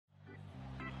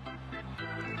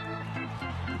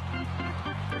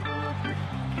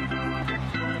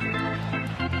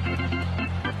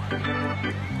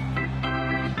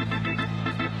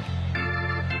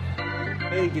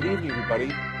Hey, good evening,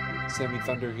 everybody. Sammy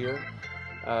Thunder here.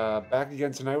 Back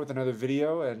again tonight with another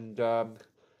video, and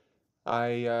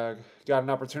I got an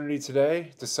opportunity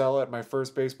today to sell at my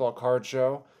first baseball card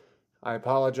show. I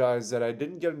apologize that I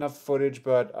didn't get enough footage,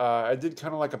 but I did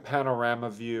kind of like a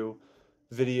panorama view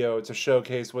video to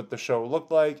showcase what the show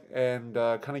looked like and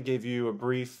kind of gave you a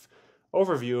brief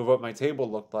overview of what my table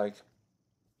looked like.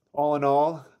 All in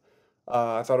all,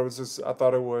 I thought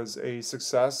it was a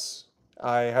success.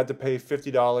 I had to pay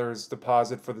 $50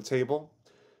 deposit for the table,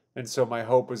 and so my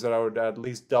hope was that I would at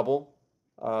least double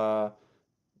uh,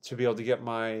 to be able to get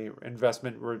my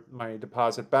my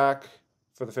deposit back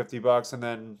for the 50 bucks, and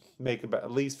then make about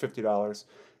at least $50.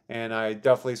 And I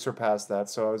definitely surpassed that.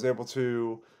 So I was able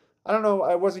to, I don't know,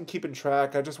 I wasn't keeping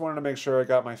track. I just wanted to make sure I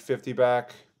got my 50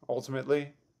 back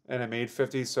ultimately, and I made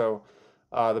 50. So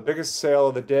the biggest sale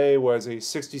of the day was a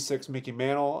 66 Mickey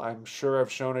Mantle. I'm sure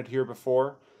I've shown it here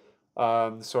before.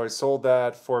 So I sold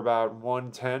that for about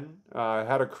 110. It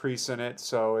had a crease in it,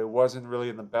 so it wasn't really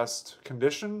in the best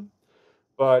condition,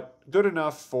 but good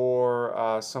enough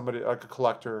for somebody like a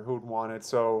collector who'd want it.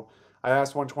 So I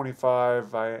asked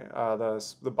 125.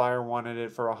 The buyer wanted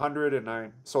it for 100, and I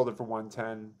sold it for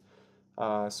 110.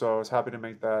 So I was happy to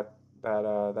make that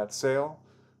sale.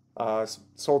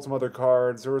 Sold some other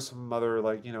cards. There were some other,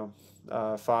 like, $5,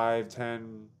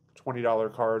 $10,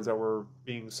 $20 cards that were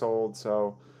being sold.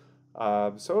 So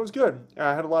it was good.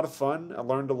 I had a lot of fun. I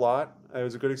learned a lot. It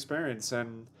was a good experience.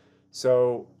 And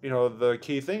so, the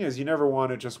key thing is you never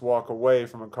want to just walk away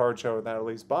from a card show without at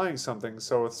least buying something.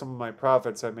 So with some of my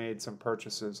profits, I made some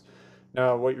purchases.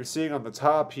 Now, what you're seeing on the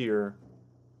top here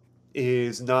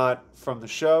is not from the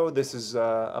show. This is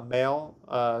some mail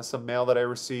that I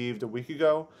received a week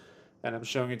ago, and I'm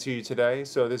showing it to you today.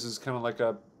 So this is kind of like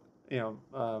a, you know,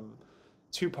 um,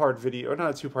 two-part video, or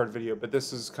not a two-part video, but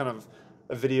this is kind of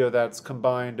a video that's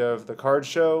combined of the card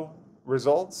show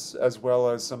results as well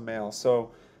as some mail.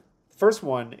 So first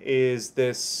one is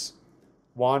this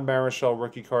Juan Marichal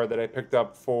rookie card that I picked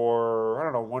up for, I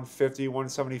don't know, 150,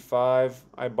 175.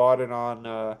 I bought it on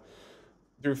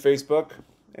through Facebook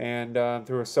and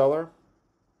through a seller.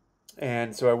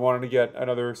 And so I wanted to get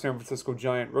another San Francisco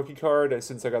Giant rookie card. And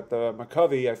since I got the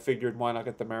McCovey, I figured why not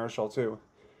get the Marichal too.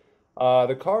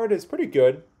 The card is pretty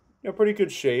good, pretty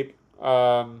good shape.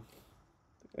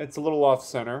 It's a little off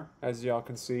center, as y'all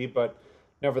can see, but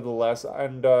nevertheless,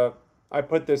 and I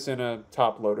put this in a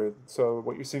top loader, so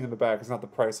what you're seeing in the back is not the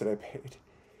price that I paid.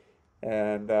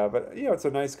 And but it's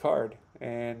a nice card,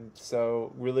 and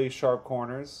so really sharp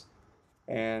corners.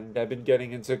 And I've been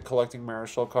getting into collecting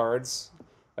Marichal cards.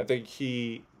 I think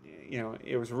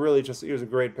it was really just, he was a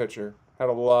great pitcher. Had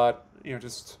a lot,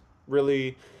 just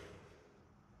really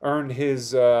earned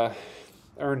his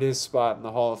spot in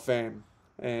the Hall of Fame,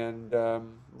 and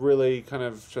really kind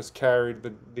of just carried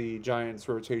the Giants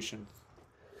rotation.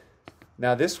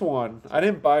 Now this one, I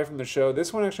didn't buy from the show.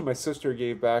 This one actually my sister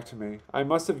gave back to me. I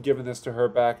must have given this to her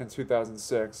back in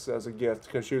 2006 as a gift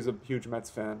because she was a huge Mets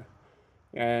fan.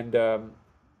 And I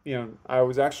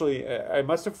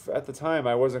must have, at the time,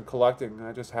 I wasn't collecting.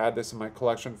 I just had this in my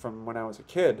collection from when I was a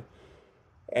kid.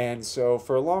 And so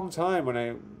for a long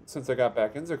time, since I got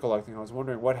back into collecting, I was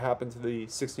wondering what happened to the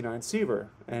 69 Seaver.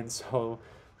 And so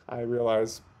I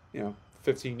realized,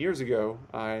 15 years ago,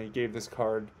 I gave this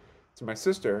card to my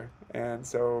sister. And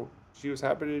so she was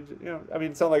happy to,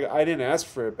 it's not like I didn't ask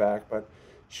for it back, but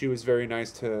she was very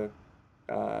nice to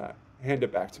hand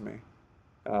it back to me.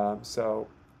 So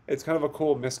it's kind of a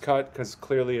cool miscut because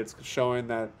clearly it's showing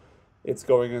that it's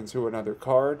going into another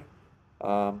card.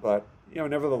 But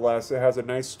nevertheless, it has a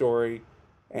nice story,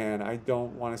 and I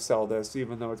don't want to sell this,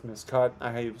 even though it's miscut.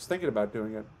 I was thinking about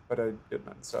doing it, but I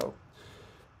didn't. So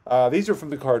these are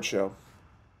from the card show.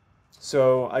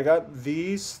 So I got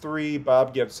these three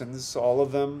Bob Gibsons, all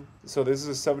of them. So this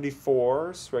is a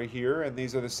 74s right here, and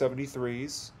these are the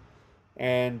 73s.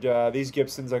 And these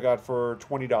Gibsons I got for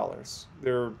 $20.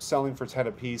 They're selling for 10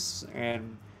 apiece,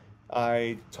 and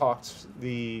I talked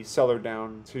the seller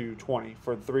down to 20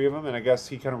 for the three of them. And I guess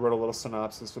he kind of wrote a little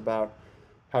synopsis about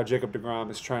how Jacob deGrom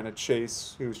is trying to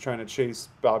chase. He was trying to chase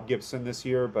Bob Gibson this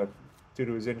year, but due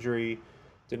to his injury,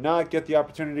 did not get the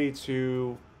opportunity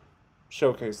to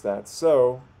showcase that.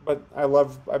 So, but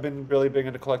I've been really big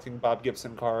into collecting Bob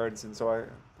Gibson cards, and so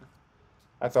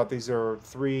I thought these are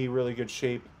three really good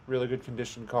shape, really good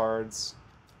condition cards.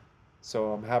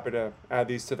 So I'm happy to add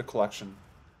these to the collection.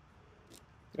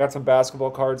 Got some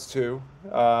basketball cards too.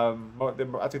 I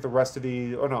think the rest of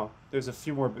oh no,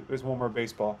 there's one more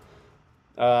baseball.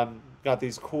 Got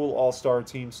these cool All-Star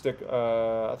team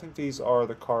I think these are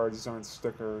the cards, these aren't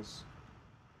stickers.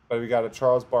 But we got a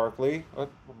Charles Barkley. Oh,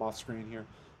 I'm off screen here.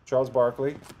 Charles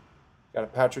Barkley. Got a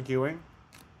Patrick Ewing.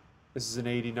 This is an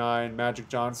 89 Magic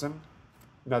Johnson.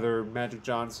 Another Magic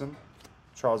Johnson.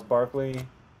 Charles Barkley.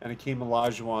 And Hakeem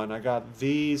Olajuwon. I got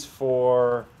these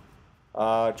for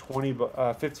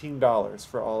 $15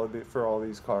 for all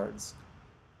these cards.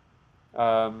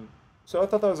 So I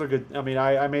thought that was a good. I mean,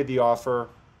 I made the offer.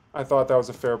 I thought that was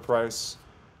a fair price.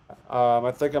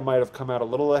 I think I might have come out a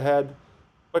little ahead,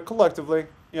 but collectively,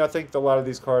 I think a lot of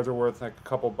these cards are worth like a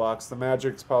couple bucks. The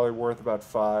Magic's probably worth about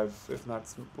 $5, if not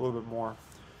a little bit more.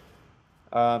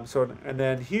 And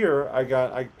then here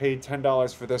I paid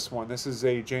 $10 for this one. This is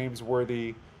a James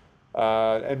Worthy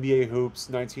NBA Hoops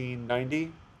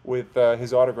 1990 with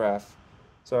his autograph.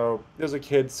 So there was a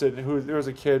kid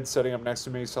sitting up next to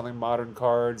me selling modern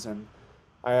cards, and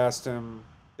I asked him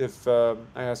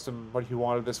what he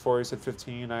wanted this for. He said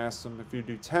 15. I asked him if you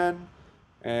do 10,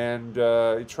 and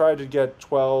he tried to get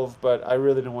 12, but I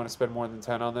really didn't want to spend more than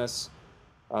 10 on this.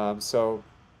 So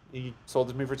he sold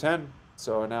it to me for 10.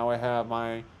 So now I have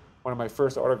one of my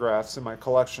first autographs in my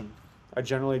collection. I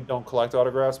generally don't collect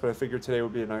autographs, but I figured today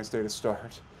would be a nice day to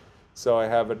start. So I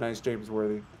have a nice James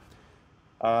Worthy.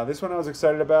 This one I was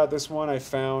excited about. This one I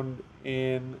found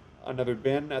in another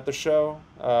bin at the show.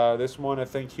 This one I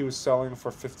think he was selling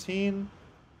for 15.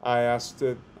 I asked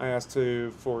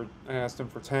him for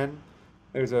 10.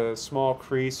 There's a small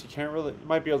crease. You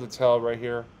might be able to tell right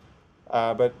here.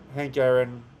 But Hank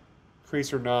Aaron,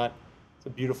 crease or not, it's a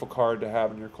beautiful card to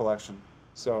have in your collection.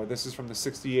 So this is from the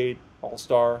 '68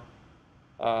 All-Star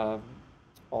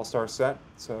set.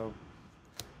 So.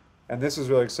 And this is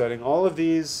really exciting. All of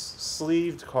these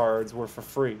sleeved cards were for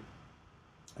free.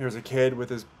 Here's a kid with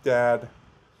his dad.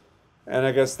 And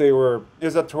I guess it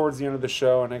was up towards the end of the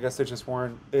show, and I guess they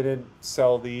didn't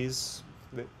sell these.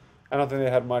 I don't think they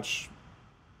had much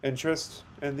interest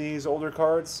in these older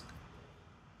cards.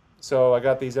 So I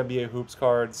got these NBA Hoops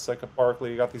cards, like a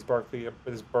Barkley. I got these Barkley,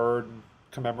 this Bird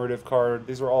commemorative card.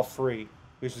 These were all free.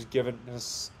 He was just giving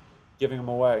them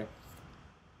away.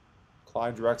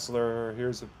 Clyde Drexler,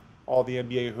 here's all the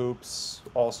NBA Hoops,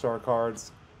 All-Star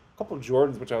cards. A couple of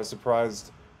Jordans, which I was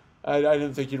surprised. I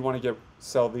didn't think you'd want to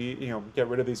get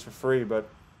rid of these for free, but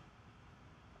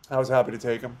I was happy to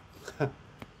take them.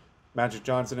 Magic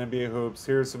Johnson, NBA Hoops.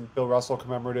 Here's some Bill Russell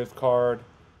commemorative card.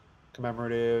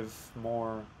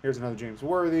 More. Here's another James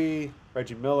Worthy,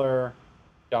 Reggie Miller,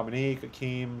 Dominique,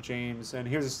 Hakeem, James. And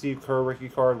here's a Steve Kerr rookie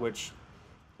card, which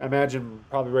I imagine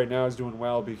probably right now is doing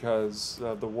well because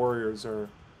the Warriors are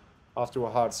off to a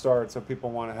hot start, so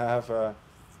people want to have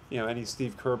any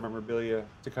Steve Kerr memorabilia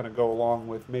to kind of go along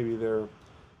with maybe their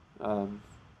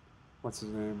what's his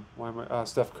name?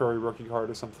 Steph Curry rookie card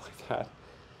or something like that.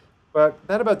 But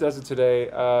that about does it today.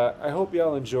 I hope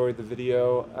y'all enjoyed the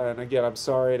video, and again, I'm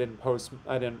sorry I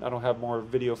don't have more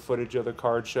video footage of the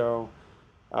card show.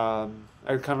 I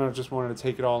kind of just wanted to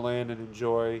take it all in and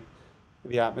enjoy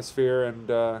the atmosphere, and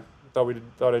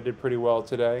thought I did pretty well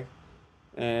today.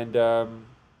 And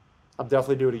I'll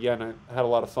definitely do it again. I had a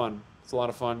lot of fun. It's a lot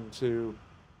of fun to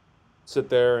sit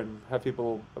there and have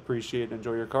people appreciate and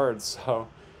enjoy your cards. So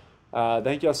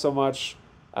thank y'all so much.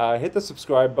 Hit the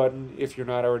subscribe button if you're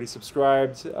not already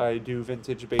subscribed. I do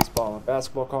vintage baseball and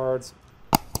basketball cards.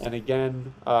 And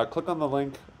again, click on the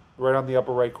link right on the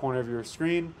upper right corner of your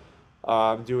screen.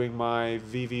 I'm doing my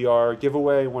VVR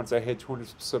giveaway. Once I hit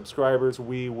 200 subscribers,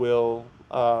 we will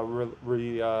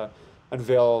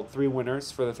unveil 3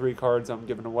 winners for the 3 cards I'm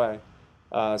giving away.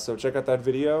 So check out that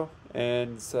video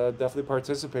and definitely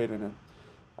participate in it.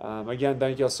 Again,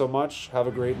 thank you all so much. Have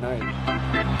a great night.